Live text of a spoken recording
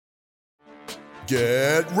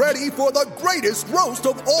Get ready for the greatest roast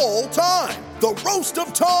of all time, the Roast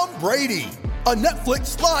of Tom Brady, a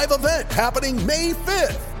Netflix live event happening May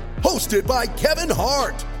 5th. Hosted by Kevin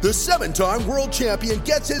Hart, the 7-time world champion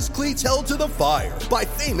gets his cleats held to the fire by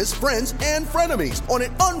famous friends and frenemies on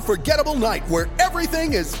an unforgettable night where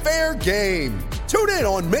everything is fair game. Tune in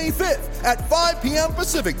on May 5th at 5 p.m.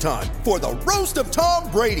 Pacific time for the Roast of Tom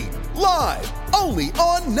Brady, live only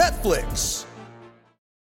on Netflix.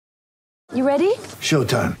 You ready?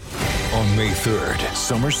 Showtime. On May 3rd,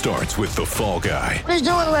 summer starts with The Fall Guy. Let's do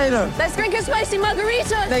it later. Let's drink a spicy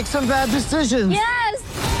margarita. Make some bad decisions. Yes!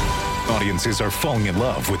 Audiences are falling in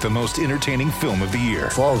love with the most entertaining film of the year.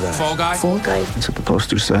 Fall Guy. Fall Guy? Fall guy. That's what the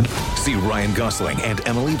poster said. See Ryan Gosling and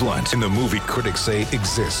Emily Blunt in the movie critics say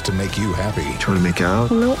exists to make you happy. Trying to make it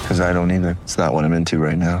out? Nope. Because I don't either. It's not what I'm into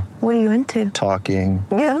right now. What are you into? Talking.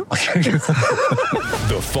 Yeah.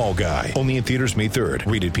 The Fall Guy. Only in theaters May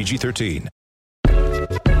 3rd. Rated PG-13.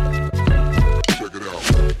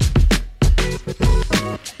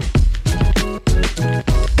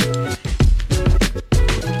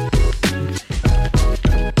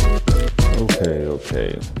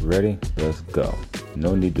 Okay, ready? Let's go.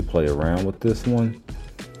 No need to play around with this one.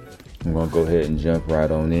 I'm gonna go ahead and jump right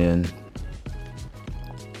on in.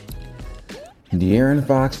 De'Aaron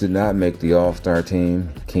Fox did not make the All-Star team.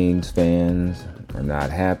 Kings fans are not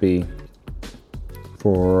happy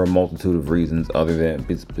for a multitude of reasons other than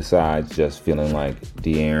besides just feeling like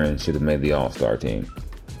De'Aaron should have made the All-Star team.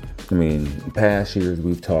 I mean, past years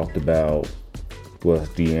we've talked about, was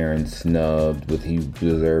De'Aaron snubbed, was he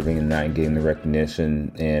deserving and not getting the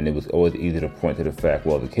recognition, and it was always easy to point to the fact,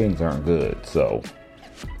 well, the Kings aren't good, so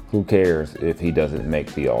who cares if he doesn't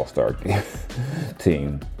make the All-Star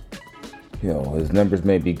team? You know, his numbers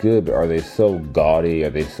may be good, but are they so gaudy,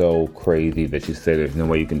 are they so crazy that you say there's no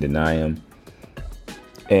way you can deny him?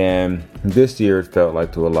 And this year it felt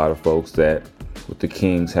like to a lot of folks that with the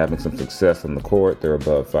Kings having some success on the court, they're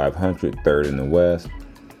above 500, third in the West,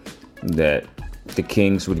 that the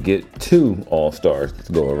Kings would get 2 All-Stars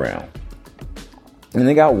to go around. And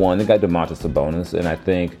they got one. They got Domantas Sabonis. And I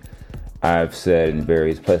think I've said in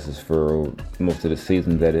various places for most of the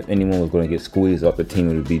season that if anyone was going to get squeezed off the team,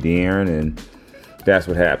 it would be De'Aaron. And that's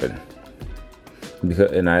what happened.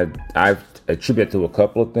 I attribute that to a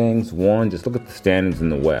couple of things. One, just look at the standings in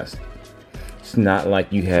the West. It's not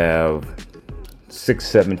like you have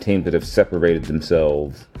 6-7 teams that have separated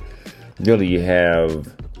themselves. Really, you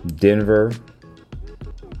have Denver,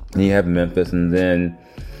 and you have Memphis, and then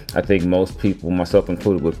I think most people, myself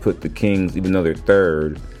included, would put the Kings, even though they're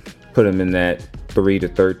third, put them in that 3 to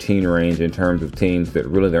 13 range in terms of teams that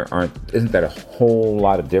really isn't that a whole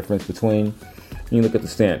lot of difference between. You look at the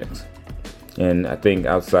standings, and I think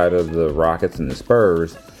outside of the Rockets and the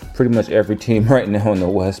Spurs, pretty much every team right now in the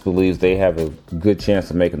West believes they have a good chance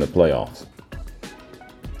of making the playoffs.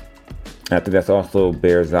 I think that also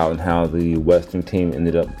bears out in how the Western team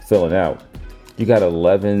ended up filling out. You got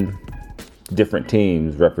 11 different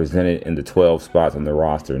teams represented in the 12 spots on the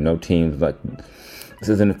roster. No teams like this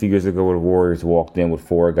isn't a few years ago where the Warriors walked in with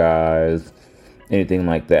 4 guys, anything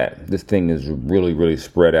like that. This thing is really, really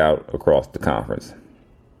spread out across the conference.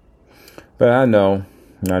 But I know,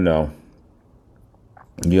 you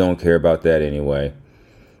don't care about that anyway.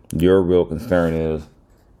 Your real concern is,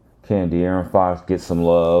 can De'Aaron Fox get some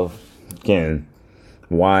love?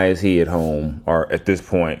 Why is he at home? Or at this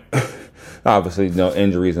point, obviously,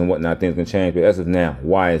 injuries and whatnot, things can change. But as of now,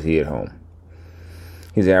 why is he at home?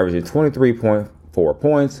 He's averaging 23.4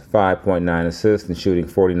 points, 5.9 assists, and shooting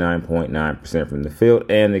 49.9% from the field.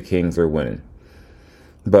 And the Kings are winning.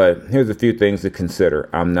 But here's a few things to consider.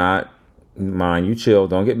 I'm not, mind you, chill.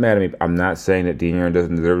 Don't get mad at me. I'm not saying that De'Aaron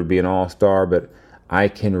doesn't deserve to be an all-star, but I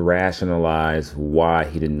can rationalize why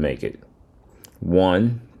he didn't make it.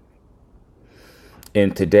 One,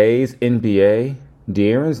 in today's NBA,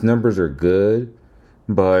 De'Aaron's numbers are good,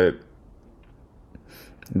 but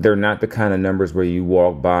they're not the kind of numbers where you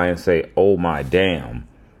walk by and say, oh my damn,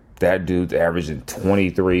 that dude's averaging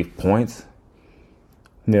 23 points.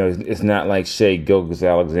 It's not like Shai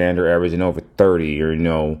Gilgeous-Alexander averaging over 30 or,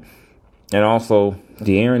 And also,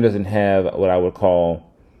 De'Aaron doesn't have what I would call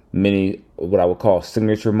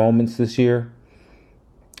signature moments this year.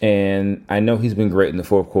 And I know he's been great in the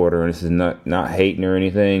fourth quarter, and this is not hating or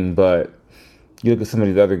anything, but you look at some of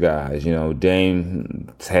these other guys,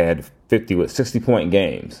 Dame's had 60-point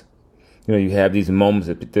games. You have these moments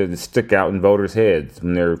that stick out in voters' heads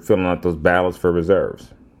when they're filling out those ballots for reserves.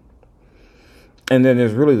 And then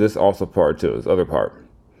there's really this also part too, this other part.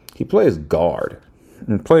 He plays guard.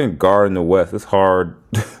 And playing guard in the West, it's hard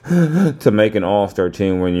to make an all-star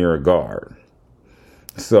team when you're a guard.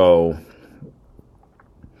 So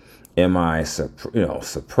Am I,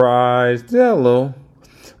 surprised? Yeah, a little.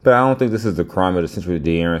 But I don't think this is the crime of the century.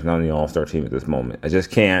 De'Aaron's not on the All-Star team at this moment. I just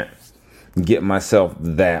can't get myself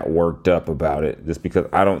that worked up about it, just because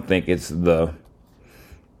I don't think it's the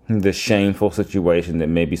shameful situation that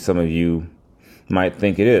maybe some of you might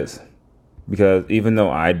think it is. Because even though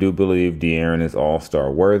I do believe De'Aaron is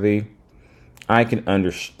All-Star worthy, I can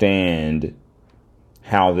understand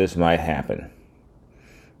how this might happen.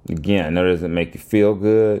 Again, I know it doesn't make you feel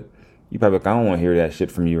good. You probably like, I don't want to hear that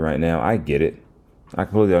shit from you right now. I get it. I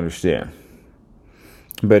completely understand.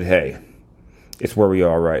 But hey, it's where we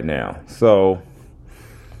are right now. So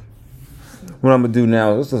what I'm going to do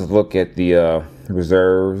now is let's just look at the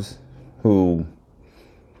reserves who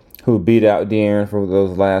beat out De'Aaron for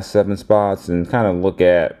those last 7 spots and kind of look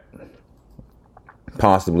at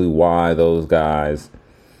possibly why those guys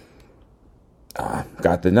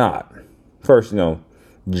got the nod. First, Ja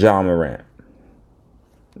Morant.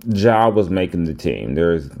 Ja was making the team.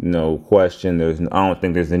 There's no question. I don't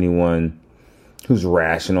think there's anyone who's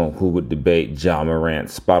rational who would debate Ja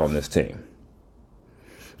Morant's spot on this team.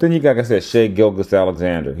 Then you got, like I said, Shai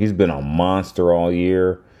Gilgeous-Alexander. He's been a monster all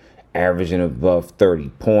year, averaging above 30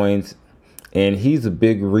 points. And he's a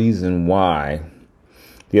big reason why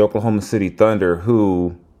the Oklahoma City Thunder,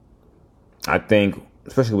 who I think,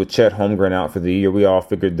 especially with Chet Holmgren out for the year, we all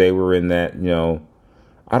figured they were in that,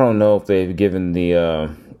 I don't know if they've given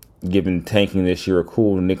tanking this year a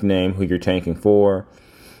cool nickname, who you're tanking for.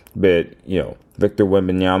 But, Victor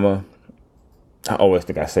Wembanyama, I always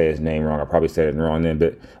think I say his name wrong. I probably said it wrong then,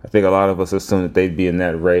 but I think a lot of us assume that they'd be in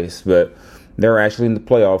that race. But they're actually in the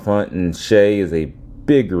playoff hunt, and Shai is a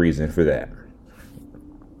big reason for that.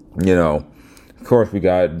 Of course, we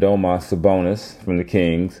got Domas Sabonis from the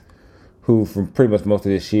Kings, who for pretty much most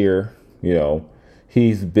of this year,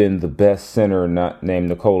 he's been the best center not named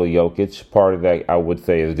Nikola Jokic. Part of that, I would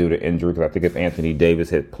say, is due to injury, because I think if Anthony Davis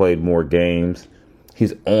had played more games,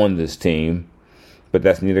 he's on this team. But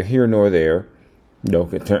that's neither here nor there.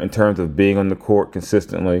 In terms of being on the court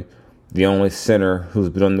consistently, the only center who's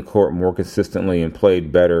been on the court more consistently and played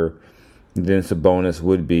better than Sabonis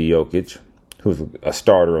would be Jokic, who's the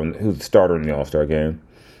starter in the All-Star game.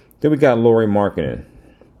 Then we got Lauri Markkanen.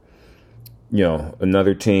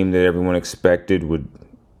 Another team that everyone expected would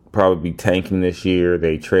probably be tanking this year.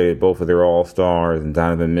 They traded both of their All-Stars, and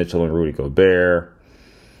Donovan Mitchell and Rudy Gobert.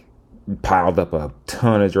 Piled up a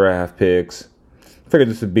ton of draft picks. Figured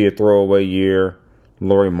this would be a throwaway year.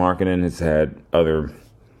 Lauri Markkanen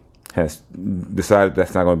has decided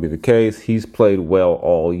that's not going to be the case. He's played well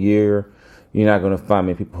all year. You're not going to find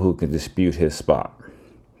many people who can dispute his spot.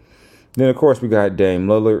 Then, of course, we got Dame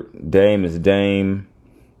Lillard. Dame is Dame.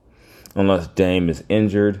 Unless Dame is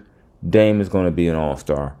injured, Dame is going to be an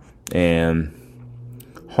All-Star. And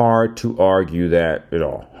hard to argue that at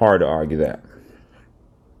all. Hard to argue that.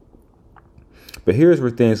 But here's where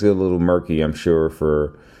things get a little murky, I'm sure,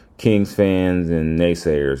 for Kings fans and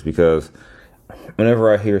naysayers. Because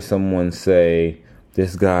whenever I hear someone say,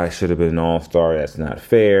 this guy should have been an All-Star, that's not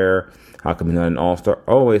fair, how come he's not an All-Star?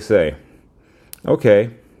 I always say, okay,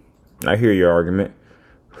 I hear your argument.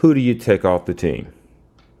 Who do you take off the team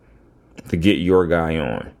to get your guy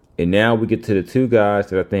on? And now we get to the 2 guys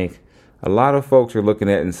that I think a lot of folks are looking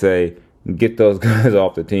at and say, get those guys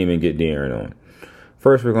off the team and get De'Aaron on.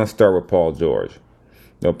 First, we're going to start with Paul George.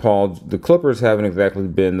 The Clippers haven't exactly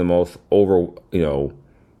been the most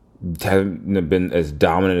haven't been as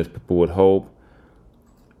dominant as people would hope.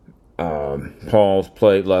 Paul's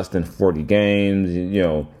played less than 40 games.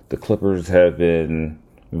 The Clippers have been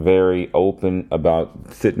very open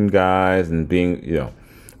about sitting guys and being,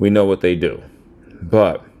 we know what they do.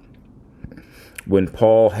 But when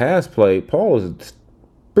Paul has played, Paul is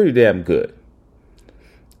pretty damn good.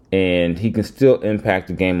 And he can still impact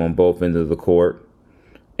the game on both ends of the court.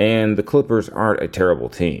 And the Clippers aren't a terrible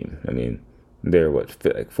team. I mean, they're,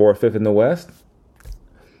 4th, 5th in the West?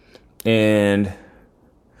 And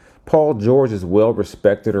Paul George is well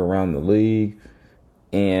respected around the league.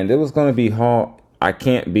 And it was going to be hard. I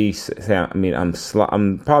can't be, I mean, I'm a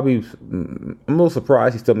little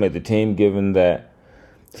surprised he still made the team, given that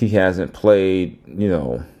he hasn't played,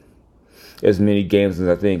 as many games as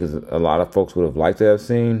I think as a lot of folks would have liked to have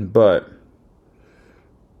seen. But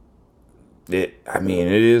it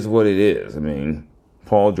is what it is. I mean,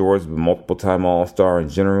 Paul George is a multiple-time All-Star, and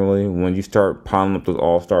generally, when you start piling up those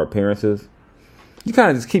All-Star appearances, you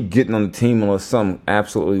kind of just keep getting on the team unless something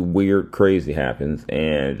absolutely weird, crazy happens,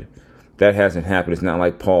 and that hasn't happened. It's not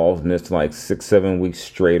like Paul's missed 6-7 weeks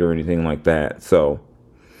straight or anything like that. So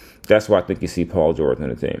that's why I think you see Paul George on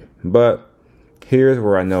the team. But here's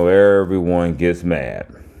where I know everyone gets mad.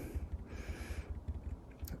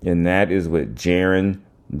 and that is with Jaren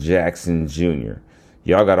Jackson Jr.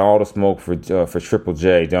 Y'all got all the smoke for Triple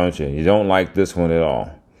J, don't you? You don't like this one at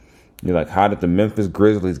all. You're like, how did the Memphis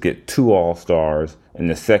Grizzlies get 2 All-Stars, and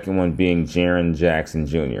the second one being Jaren Jackson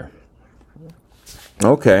Jr.?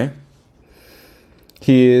 Okay.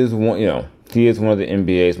 He is one of the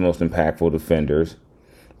NBA's most impactful defenders.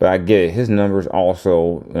 But I get it. His numbers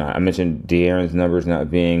also, I mentioned De'Aaron's numbers not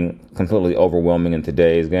being completely overwhelming in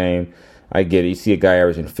today's game. I get it. You see a guy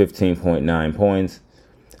averaging 15.9 points,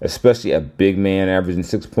 especially a big man averaging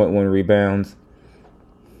 6.1 rebounds.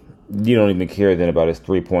 You don't even care then about his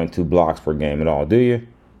 3.2 blocks per game at all, do you?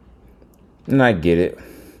 And I get it.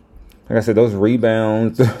 Like I said, those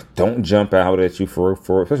rebounds don't jump out at you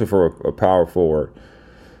especially for a power forward.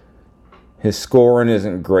 His scoring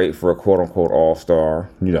isn't great for a quote-unquote all-star.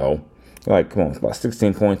 Like, come on, it's about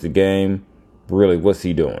 16 points a game. Really, what's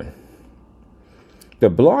he doing? The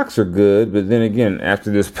blocks are good, but then again, after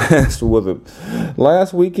this past,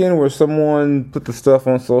 last weekend where someone put the stuff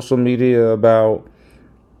on social media about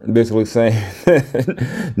basically saying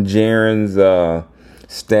that Jaren's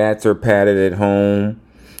stats are padded at home.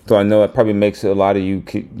 So I know it probably makes a lot of you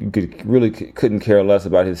couldn't care less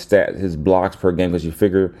about his stats, his blocks per game, because you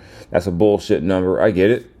figure that's a bullshit number. I get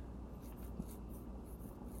it.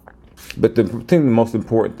 But the most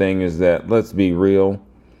important thing is that, let's be real,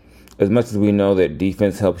 as much as we know that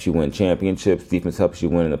defense helps you win championships, defense helps you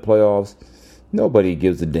win in the playoffs, nobody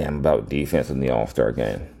gives a damn about defense in the All-Star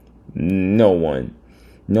game. No one.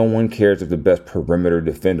 No one cares if the best perimeter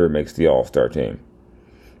defender makes the All-Star team.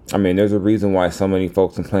 I mean, there's a reason why so many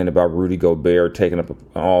folks complain about Rudy Gobert taking up an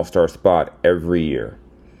all-star spot every year.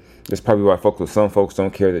 That's probably why some folks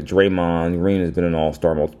don't care that Draymond Green has been an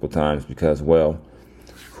all-star multiple times, because, well,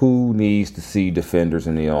 who needs to see defenders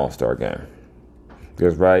in the all-star game?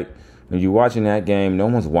 Because, right, when you're watching that game, no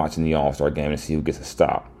one's watching the all-star game to see who gets a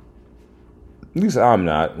stop. At least I'm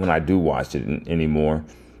not when I do watch it anymore.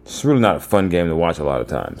 It's really not a fun game to watch a lot of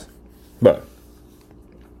times. But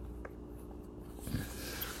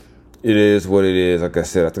it is what it is. Like I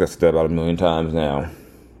said, I think I've said that about 1 million times now.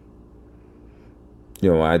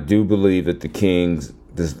 I do believe that the Kings,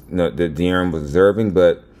 that De'Aaron was deserving,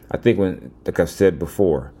 but I think like I've said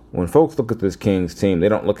before, when folks look at this Kings team, they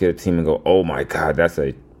don't look at a team and go, oh my God, that's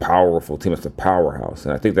a powerful team. It's a powerhouse.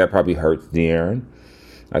 And I think that probably hurts De'Aaron.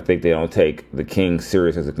 I think they don't take the Kings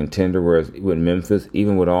serious as a contender, whereas with Memphis,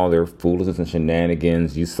 even with all their foolishness and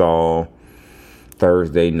shenanigans, you saw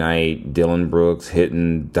Thursday night, Dylan Brooks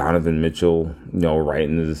hitting Donovan Mitchell, right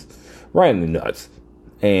in the nuts.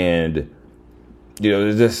 And,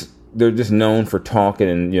 they're just known for talking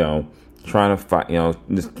and, trying to fight,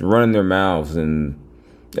 just running their mouths and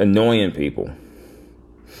annoying people.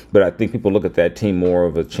 But I think people look at that team more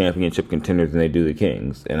of a championship contender than they do the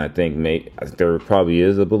Kings. And I think there probably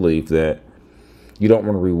is a belief that you don't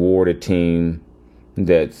want to reward a team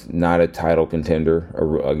that's not a title contender,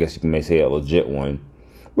 or I guess you may say a legit one,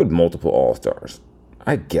 with multiple All-Stars.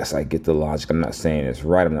 I guess I get the logic. I'm not saying it's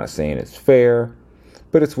right. I'm not saying it's fair.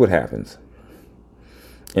 But it's what happens.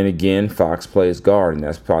 And again, Fox plays guard, and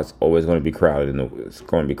that spot's always going to be crowded. It's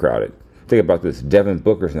going to be crowded. Think about this. Devin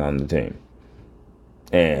Booker's not on the team.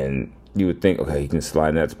 And you would think, okay, he can slide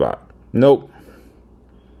in that spot. Nope.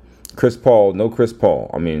 Chris Paul, no Chris Paul.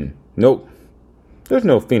 I mean, nope. There's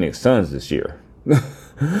no Phoenix Suns this year.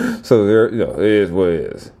 So it is what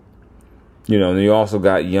it is. And you also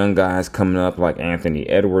got young guys coming up like Anthony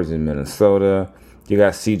Edwards in Minnesota. You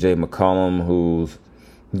got CJ McCollum, who's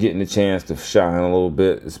getting a chance to shine a little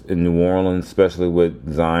bit in New Orleans, especially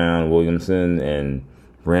with Zion Williamson and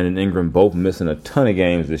Brandon Ingram both missing a ton of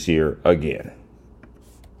games this year again.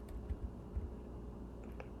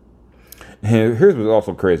 And here's what's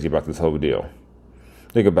also crazy about this whole deal.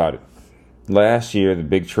 Think about it. Last year, the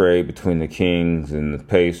big trade between the Kings and the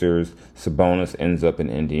Pacers, Sabonis ends up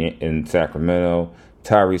in Sacramento.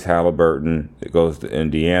 Tyrese Halliburton, it goes to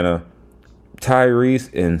Indiana.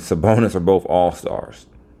 Tyrese and Sabonis are both all-stars.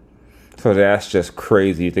 So that's just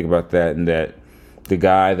crazy. You think about that, and that the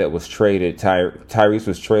guy that was traded, Tyrese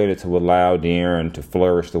was traded to allow De'Aaron to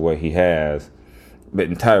flourish the way he has. But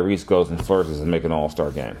Tyrese goes and flourishes and make an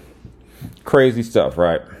all-star game. Crazy stuff,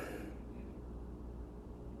 right?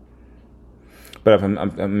 But if I'm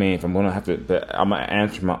going to have to, I'm going to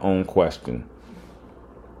answer my own question.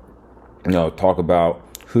 Talk about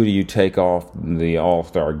who do you take off the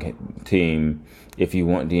All-Star team if you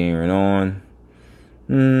want De'Aaron on.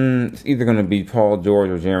 It's either going to be Paul George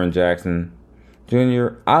or Jaren Jackson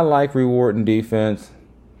Jr. I like rewarding defense.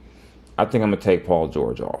 I think I'm going to take Paul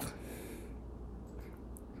George off.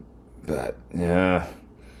 But, yeah,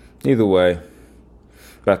 either way,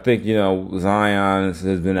 But I think, Zion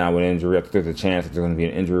has been out with injury. I think there's a chance that there's going to be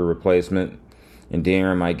an injury replacement, and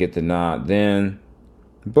De'Aaron might get the nod then.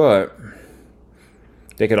 But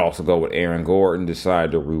they could also go with Aaron Gordon,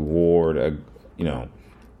 decide to reward a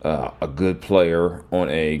good player on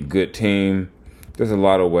a good team. There's a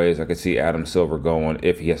lot of ways I could see Adam Silver going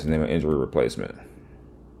if he has to name an injury replacement.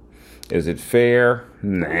 Is it fair?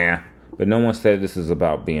 Nah. But no one said this is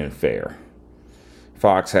about being fair.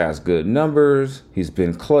 Fox has good numbers. He's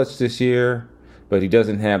been clutch this year. But he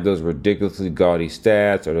doesn't have those ridiculously gaudy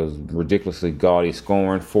stats or those ridiculously gaudy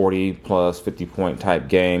scoring 40-plus, 50-point type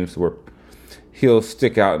games where he'll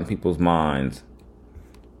stick out in people's minds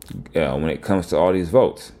when it comes to all these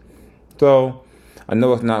votes. So, I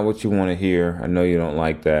know it's not what you want to hear. I know you don't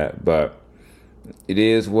like that, but it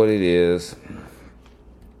is what it is.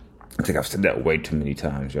 I think I've said that way too many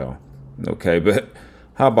times, y'all. Okay, but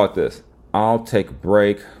how about this? I'll take a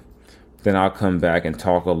break. Then I'll come back and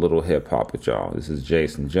talk a little hip-hop with y'all. This is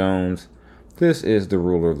Jason Jones. This is the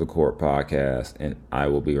Ruler of the Court podcast, and I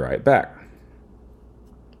will be right back.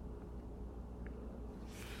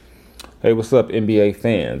 Hey, what's up, NBA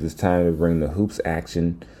fans? It's time to bring the hoops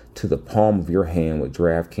action to the palm of your hand with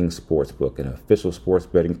DraftKings Sportsbook, an official sports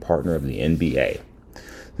betting partner of the NBA.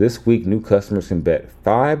 This week, new customers can bet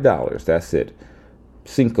 $5, that's it,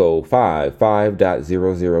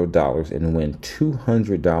 $5.00 and win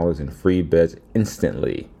 $200 in free bets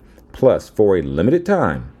instantly. Plus, for a limited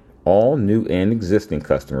time, all new and existing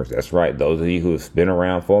customers, that's right, those of you who have been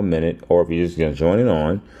around for a minute, or if you're just going to join it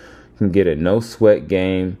on, can get a no-sweat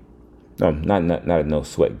game. No, not a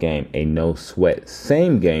no-sweat game, a no-sweat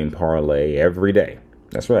same-game parlay every day.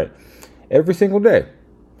 That's right, every single day.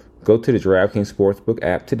 Go to the DraftKings Sportsbook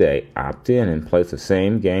app today, opt in, and place a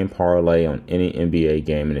same-game parlay on any NBA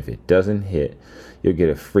game. And if it doesn't hit, you'll get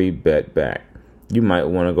a free bet back. You might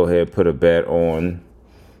want to go ahead and put a bet on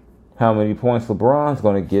how many points LeBron's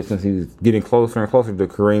going to get since he's getting closer and closer to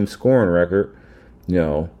Kareem's scoring record.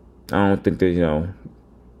 I don't think that,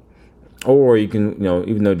 or you can,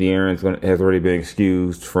 even though De'Aaron has already been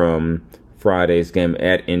excused from Friday's game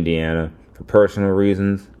at Indiana for personal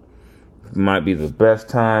reasons, might be the best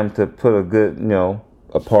time to put a good,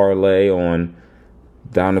 a parlay on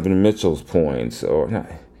Donovan Mitchell's points,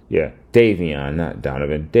 Davion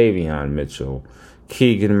Mitchell,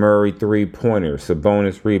 Keegan Murray 3-pointers,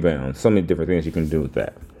 Sabonis rebounds, so many different things you can do with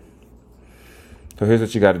that. So here's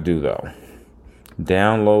what you got to do though.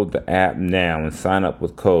 Download the app now and sign up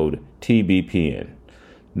with code TBPN.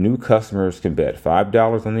 New customers can bet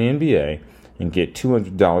 $5 on the NBA and get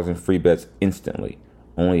 $200 in free bets instantly.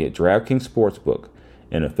 Only at DraftKings Sportsbook,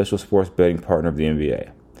 an official sports betting partner of the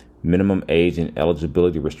NBA. Minimum age and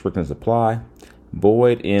eligibility restrictions apply.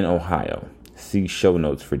 Void in Ohio. See show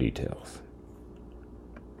notes for details.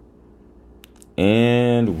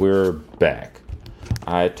 And we're back.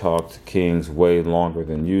 I talked Kings way longer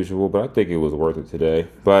than usual, but I think it was worth it today.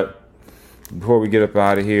 But before we get up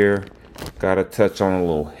out of here, gotta touch on a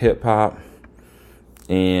little hip hop.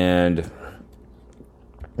 And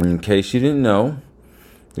in case you didn't know,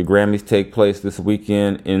 the Grammys take place this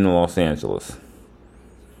weekend in Los Angeles.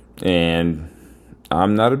 And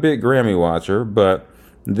I'm not a big Grammy watcher, but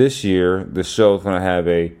this year the show is going to have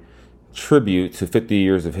a tribute to 50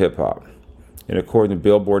 years of hip hop. And according to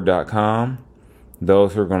Billboard.com,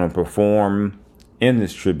 those who are going to perform in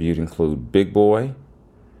this tribute include Big Boy,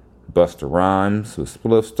 Busta Rhymes with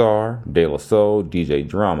Spliff Star, De La Soul, DJ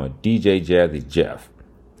Drama, DJ Jazzy Jeff,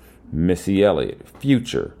 Missy Elliott,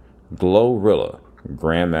 Future, Glorilla,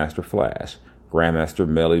 Grandmaster Flash, Grandmaster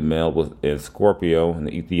Melly Mel and Scorpio and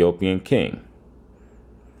the Ethiopian King,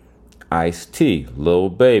 Ice-T, Lil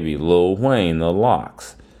Baby, Lil Wayne, The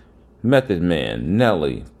Lox, Method Man,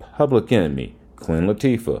 Nelly, Public Enemy, Queen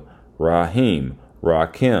Latifah, Raheem,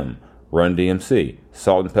 Rakim, Run DMC,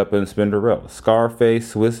 Salt and Pepper and Spinderella,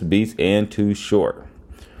 Scarface, Swiss Beats, and Too Short.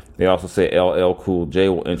 They also say LL Cool J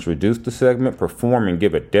will introduce the segment, perform, and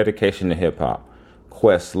give a dedication to hip-hop.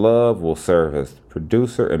 Questlove will serve as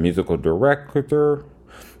producer and musical director.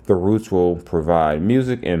 The Roots will provide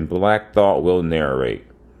music, and Black Thought will narrate.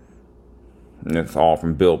 And that's all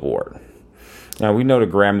from Billboard. Now, we know the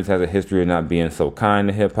Grammys has a history of not being so kind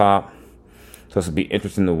to hip-hop. So it's going to be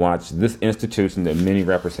interesting to watch this institution that many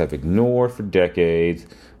rappers have ignored for decades,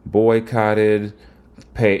 boycotted,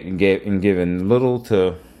 paid, and given little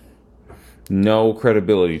to no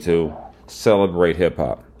credibility to celebrate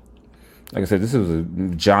hip-hop. Like I said, this is a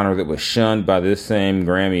genre that was shunned by this same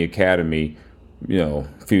Grammy Academy, a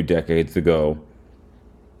few decades ago,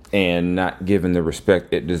 and not given the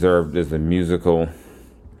respect it deserved as a musical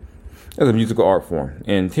art form.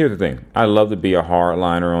 And here's the thing. I love to be a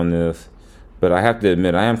hardliner on this, But I have to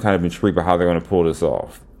admit, I am kind of intrigued by how they're going to pull this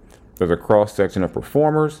off. There's a cross-section of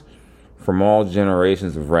performers from all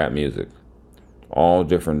generations of rap music, all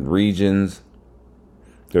different regions.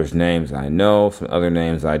 There's names I know, some other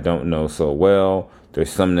names I don't know so well. There's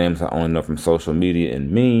some names I only know from social media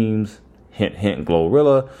and memes. Hint, hint,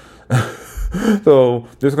 Glorilla. So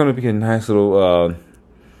there's going to be a nice little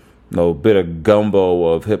bit of gumbo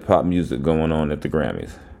of hip-hop music going on at the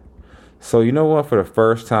Grammys. So you know what? For the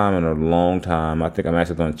first time in a long time, I think I'm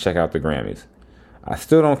actually going to check out the Grammys. I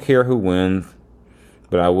still don't care who wins,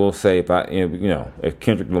 but I will say if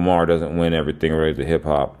Kendrick Lamar doesn't win everything related to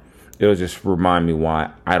hip-hop, it'll just remind me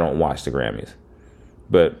why I don't watch the Grammys.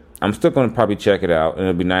 But I'm still going to probably check it out, and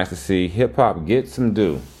it'll be nice to see hip-hop get some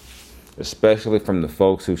due, especially from the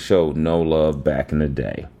folks who showed no love back in the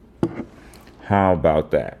day. How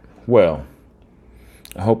about that? Well,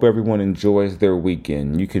 I hope everyone enjoys their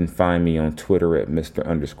weekend. You can find me on Twitter at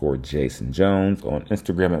Mr_Jason Jones, on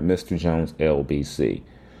Instagram at Mr. Jones LBC.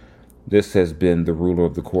 This has been the Ruler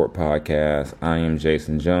of the Court podcast. I am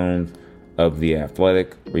Jason Jones of The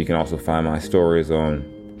Athletic, where you can also find my stories on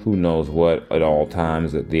who knows what at all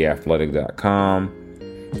times at theathletic.com.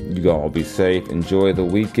 You all be safe. Enjoy the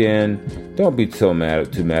weekend. Don't be too mad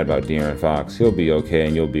about De'Aaron Fox. He'll be okay,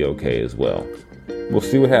 and you'll be okay as well. We'll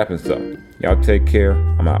see what happens, though. Y'all take care.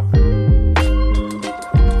 I'm out.